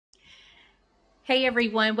Hey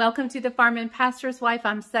everyone, welcome to the Farm and Pastor's Wife.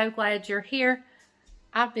 I'm so glad you're here.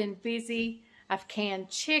 I've been busy. I've canned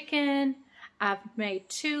chicken. I've made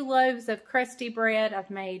 2 loaves of crusty bread. I've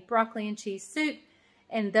made broccoli and cheese soup.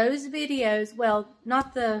 And those videos, well,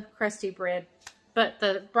 not the crusty bread, but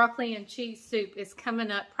the broccoli and cheese soup is coming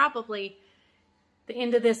up probably the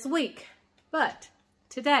end of this week. But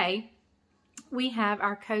today we have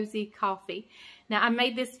our cozy coffee. Now I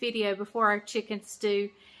made this video before our chicken stew,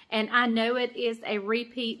 and I know it is a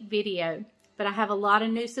repeat video, but I have a lot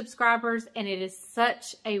of new subscribers, and it is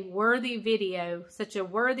such a worthy video, such a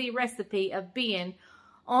worthy recipe of being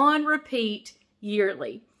on repeat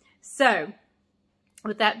yearly. So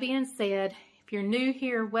with that being said, if you're new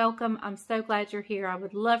here, welcome. I'm so glad you're here. I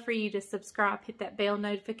would love for you to subscribe, hit that bell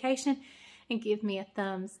notification, and give me a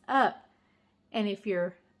thumbs up. And if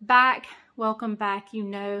you're back, welcome back. You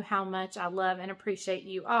know how much I love and appreciate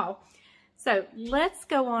you all. So let's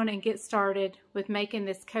go on and get started with making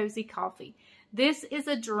this cozy coffee. This is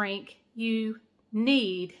a drink you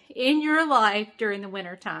need in your life during the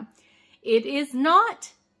wintertime. It is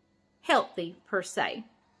not healthy per se.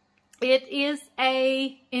 It is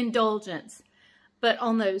a indulgence. But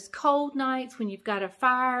on those cold nights when you've got a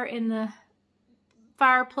fire in the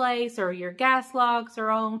fireplace or your gas logs are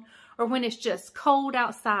on, or when it's just cold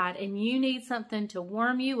outside and you need something to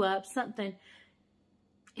warm you up, something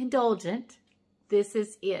indulgent, this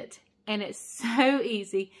is it. And it's so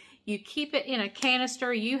easy. You keep it in a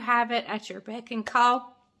canister. You have it at your beck and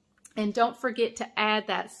call. And don't forget to add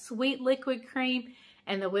that sweet liquid cream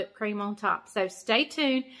and the whipped cream on top. So stay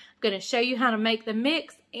tuned. I'm going to show you how to make the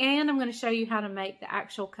mix, and I'm going to show you how to make the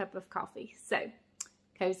actual cup of coffee. So,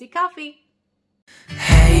 cozy coffee.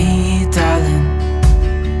 Hey darling,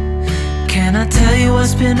 can I tell you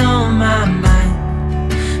what's been on my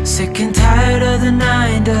mind? Sick and tired of the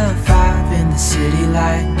 9 to 5 in the city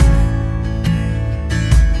light.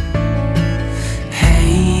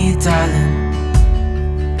 Hey darling,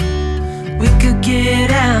 we could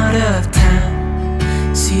get out of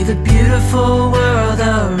town, see the beautiful world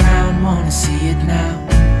around, wanna see it now.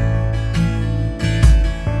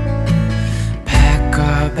 Pack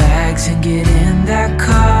our bags and get in that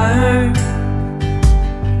car,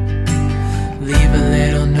 leave a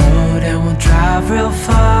little note and we'll drive real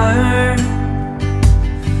far.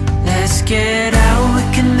 Let's get out, we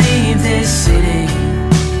can leave this city.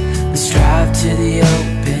 Let's drive to the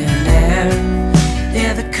open air.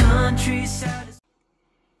 Yeah, the countryside is...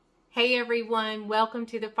 Hey everyone, welcome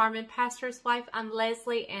to the Farm and Pastor's Wife. I'm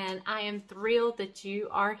Leslie, and I am thrilled that you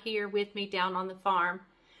are here with me down on the farm.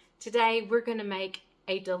 Today we're going to make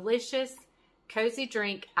a delicious cozy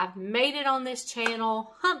drink. I've made it on this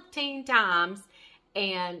channel umpteen times,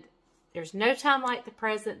 and there's no time like the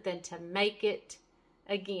present than to make it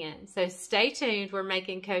again. So stay tuned. We're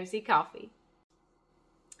making cozy coffee.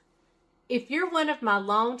 If you're one of my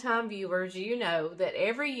longtime viewers, you know that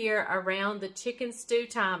every year around the chicken stew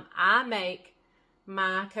time, I make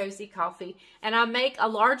my cozy coffee. And I make a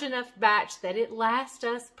large enough batch that it lasts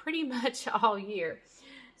us pretty much all year.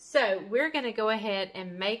 So we're going to go ahead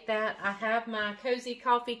and make that. I have my cozy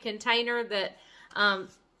coffee container that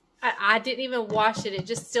I didn't even wash it. It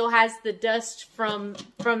just still has the dust from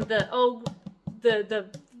the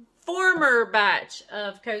former batch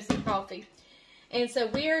of cozy coffee. And so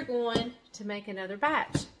we are going to make another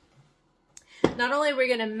batch. Not only are we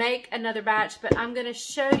going to make another batch, but I'm going to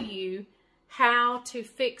show you how to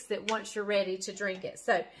fix it once you're ready to drink it.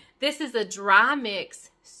 So this is a dry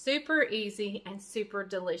mix, super easy and super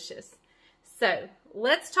delicious. So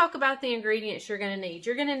let's talk about the ingredients you're going to need.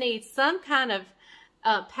 You're going to need some kind of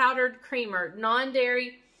powdered creamer,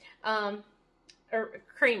 non-dairy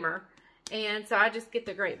creamer. And so I just get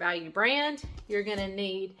the Great Value brand. You're going to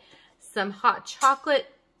need some hot chocolate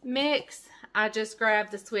mix. I just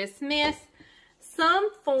grabbed the Swiss Miss, some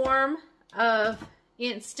form of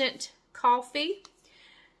instant coffee,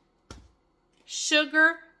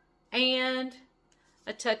 sugar, and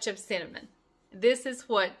a touch of cinnamon. This is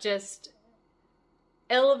what just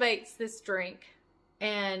elevates this drink,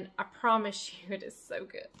 and I promise you it is so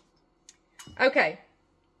good. Okay,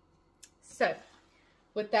 so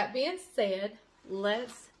with that being said,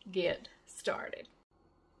 let's get started.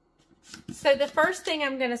 So the first thing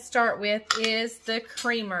I'm going to start with is the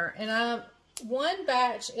creamer, and one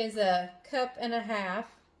batch is 1.5 cups.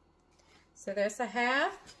 So that's a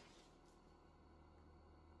half,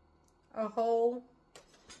 a whole,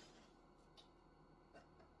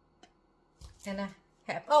 and a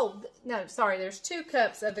half. Oh, no, sorry, there's 2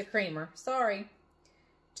 cups of the creamer. Sorry,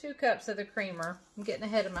 2 cups of the creamer. I'm getting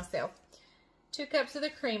ahead of myself. 2 cups of the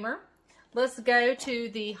creamer. Let's go to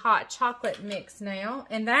the hot chocolate mix now,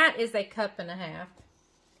 and that is 1.5 cups.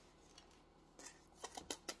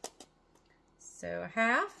 So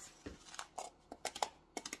 1/2,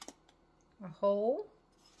 a whole,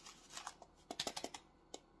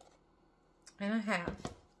 and 1/2.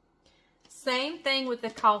 Same thing with the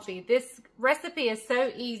coffee. This recipe is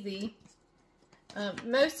so easy.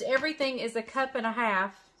 Most everything is 1.5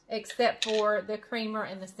 cups except for the creamer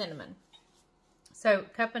and the cinnamon. So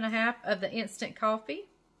 1.5 cups of the instant coffee,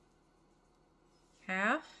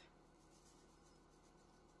 1/2,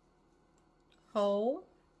 whole,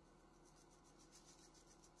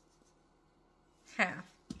 1/2.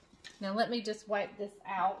 Now let me just wipe this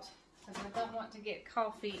out because I don't want to get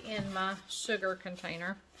coffee in my sugar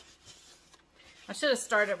container. I should have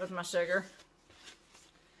started with my sugar.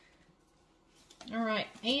 All right,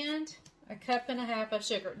 and 1.5 cups of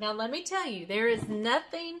sugar. Now let me tell you, there is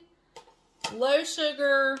nothing low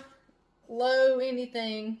sugar, low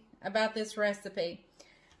anything about this recipe.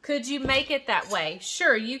 Could you make it that way?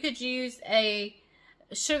 Sure, you could use a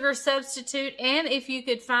sugar substitute, and if you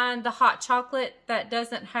could find the hot chocolate that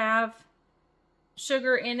doesn't have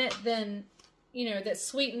sugar in it, then, you know, that's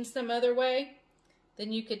sweetened some other way,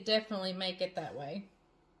 then you could definitely make it that way.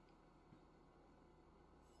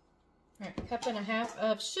 All right, 1.5 cups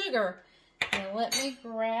of sugar. Now let me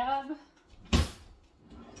grab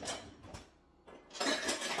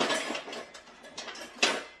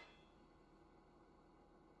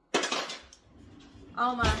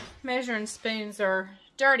all my measuring spoons are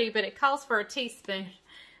dirty, but it calls for a teaspoon,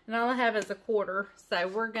 and all I have is 1/4. So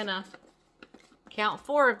we're gonna count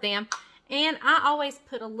 4 of them, and I always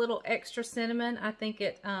put a little extra cinnamon. I think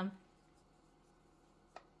it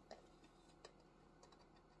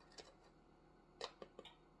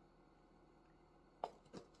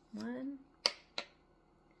 1,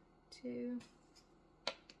 2,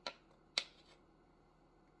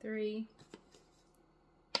 3,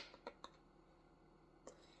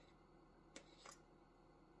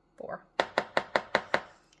 4.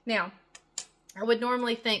 Now, I would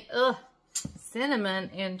normally think, ugh,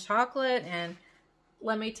 cinnamon and chocolate, and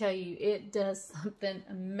let me tell you, it does something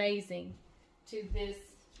amazing to this.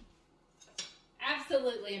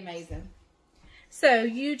 Absolutely amazing. So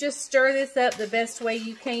you just stir this up the best way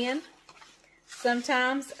you can.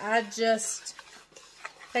 Sometimes I just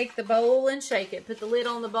take the bowl and shake it. Put the lid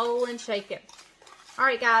on the bowl and shake it. All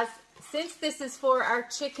right, guys, since this is for our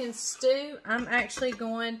chicken stew, I'm actually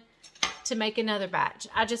going to make another batch.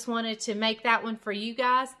 I just wanted to make that one for you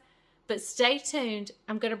guys, but stay tuned.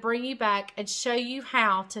 I'm going to bring you back and show you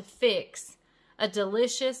how to fix a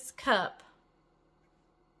delicious cup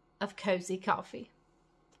of cozy coffee.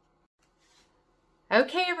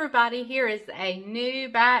 Okay, everybody, here is a new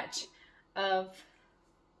batch of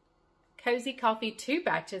cozy coffee, 2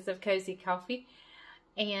 batches of cozy coffee,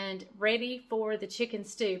 and ready for the chicken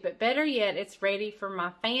stew. But better yet, it's ready for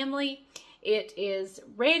my family. It is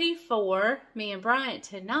ready for me and Bryant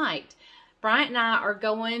tonight. Bryant and I are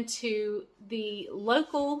going to the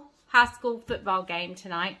local high school football game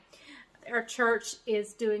tonight. Our church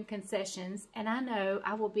is doing concessions, and I know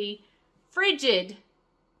I will be frigid.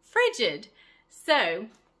 So,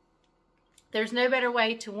 there's no better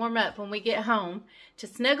way to warm up when we get home to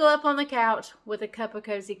snuggle up on the couch with a cup of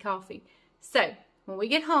cozy coffee. So, when we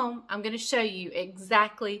get home, I'm going to show you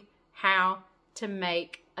exactly how to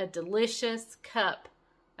make a delicious cup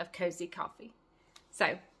of cozy coffee.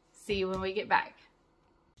 So, see you when we get back.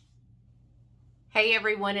 Hey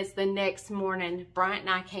everyone, it's the next morning. Bryant and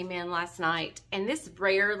I came in last night, and this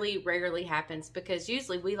rarely happens because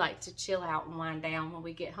usually we like to chill out and wind down when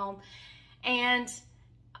we get home. And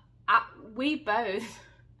we both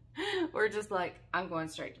were just like, I'm going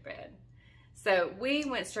straight to bed. So we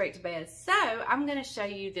went straight to bed. So I'm going to show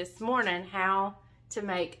you this morning how to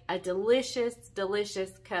make a delicious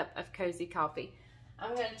cup of cozy coffee.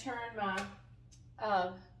 I'm going to turn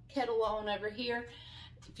my kettle on over here.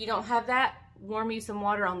 If you don't have that, warm you some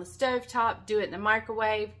water on the stove top, do it in the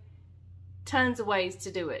microwave. Tons of ways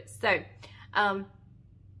to do it. So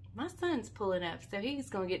my son's pulling up, so he's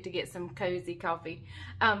going to get some cozy coffee.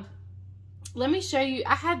 Let me show you.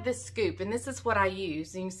 I had this scoop, and this is what I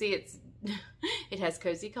use. And you can see it has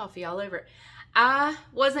cozy coffee all over it. I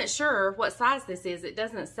wasn't sure what size this is. It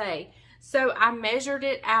doesn't say. So I measured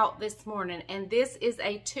it out this morning, and this is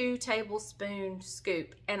a 2 tablespoon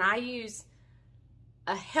scoop. And I use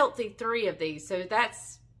a healthy 3 of these. So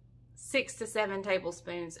that's 6 to 7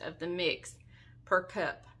 tablespoons of the mix per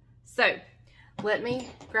cup. So let me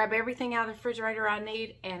grab everything out of the refrigerator I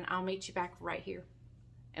need, and I'll meet you back right here.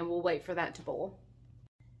 And we'll wait for that to boil.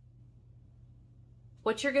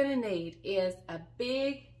 What you're going to need is a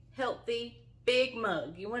big healthy, big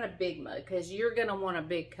mug. You want a big mug because you're going to want a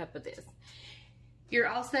big cup of this. You're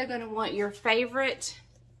also going to want your favorite,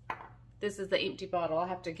 this is the empty bottle, I'll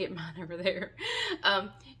have to get mine over there.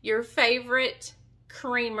 Your favorite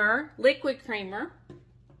creamer, liquid creamer,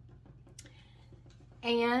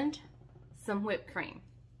 and some whipped cream.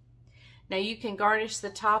 Now you can garnish the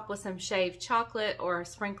top with some shaved chocolate or a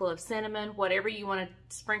sprinkle of cinnamon, whatever you want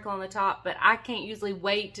to sprinkle on the top, but I can't usually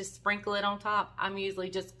wait to sprinkle it on top. I'm usually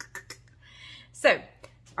just... So,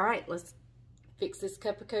 all right, let's fix this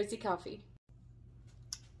cup of cozy coffee.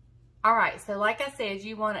 All right, so like I said,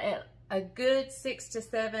 you want a good 6 to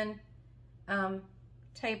 7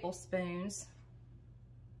 tablespoons.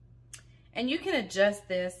 And you can adjust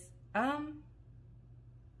this.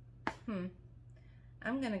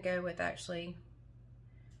 I'm going to go with actually,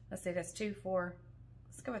 let's see, that's 2, 4.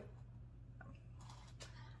 Let's go with,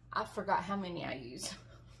 I forgot how many I use.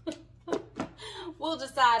 We'll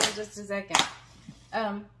decide in just a second.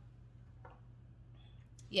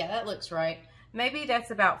 Yeah, that looks right. Maybe that's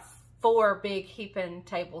about 4 big heaping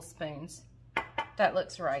tablespoons. That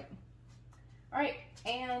looks right. All right,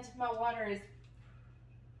 and my water is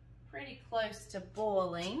pretty close to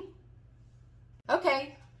boiling.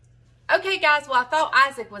 Okay. Okay, guys, well, I thought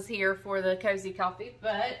Isaac was here for the cozy coffee,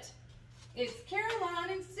 but it's Caroline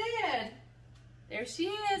instead. There she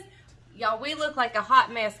is. Y'all, we look like a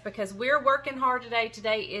hot mess because we're working hard today.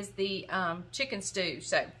 Today is the chicken stew.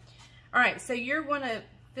 So, all right, so you're going to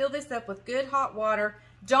fill this up with good hot water.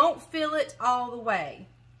 Don't fill it all the way.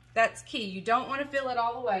 That's key. You don't want to fill it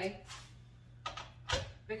all the way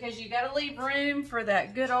because you got to leave room for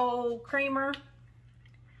that good old creamer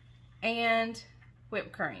and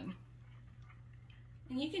whipped cream.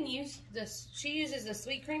 And you can use this, she uses a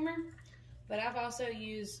sweet creamer, but I've also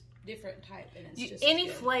used different type, and it's just any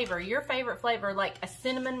flavor, your favorite flavor, like a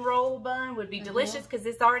cinnamon roll bun would be delicious because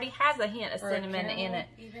this already has a hint of cinnamon in it.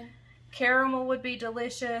 Even caramel would be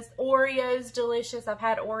delicious. Oreo's delicious. I've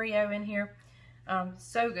had Oreo in here.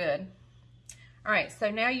 So good. All right,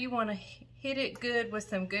 so now you want to hit it good with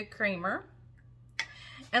some good creamer.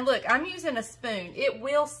 And look, I'm using a spoon. It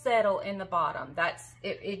will settle in the bottom. That's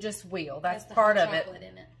it. It just will. That's part of it.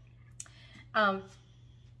 In it.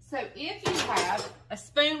 So if you have a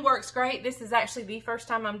spoon, works great. This is actually the first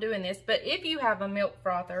time I'm doing this. But if you have a milk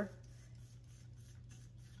frother,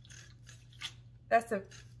 that's a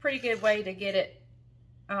pretty good way to get it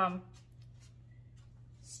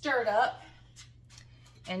stirred up.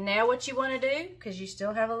 And now what you want to do, because you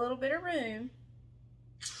still have a little bit of room.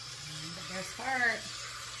 The best part.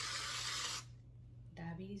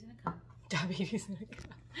 Diabetes in a cup. Diabetes in a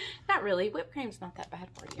cup. Not really. Whipped cream's not that bad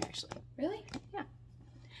for you, actually. Really? Yeah.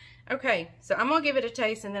 Okay, so I'm going to give it a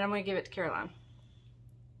taste, and then I'm going to give it to Caroline.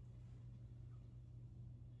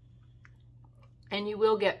 And you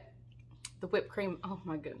will get the whipped cream. Oh,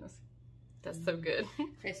 my goodness. That's so good.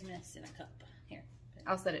 Christmas in a cup. Here.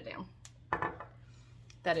 I'll set it down.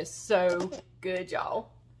 That is so good,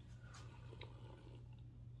 y'all.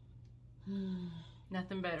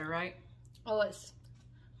 Nothing better, right? Oh, it's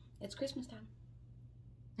Christmas time.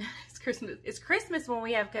 It's Christmas. It's Christmas when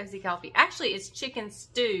we have cozy coffee. Actually, it's chicken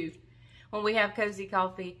stew when we have cozy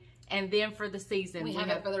coffee, and then for the season we have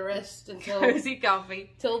it for the rest until cozy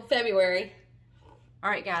coffee till February. All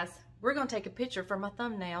right, guys, we're gonna take a picture for my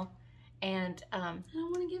thumbnail, and I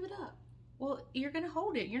don't want to give it up. Well, you're gonna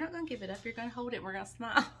hold it. You're not gonna give it up. You're gonna hold it. And we're gonna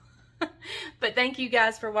smile. But thank you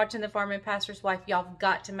guys for watching The Farm and Pastor's Wife. Y'all have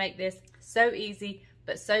got to make this. So easy,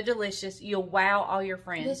 but so delicious. You'll wow all your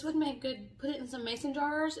friends. This would make good, put it in some mason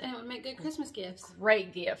jars, and it would make good Christmas gifts.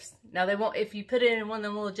 Great gifts. Now, they won't, if you put it in one of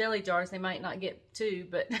them little jelly jars, they might not get 2,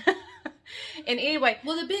 but. And anyway.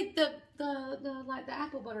 Well, like the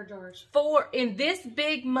apple butter jars. In this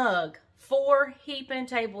big mug, 4 heaping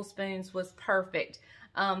tablespoons was perfect.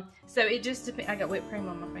 So it just depends. I got whipped cream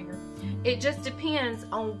on my finger. It just depends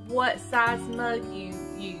on what size mug you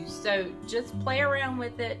use. So just play around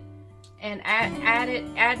with it and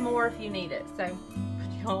add more if you need it. So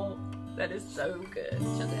y'all, that is so good.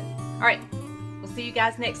 So good. All right, we'll see you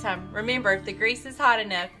guys next time. Remember, if the grease is hot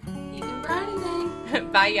enough, you can fry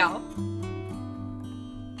anything. Bye, y'all.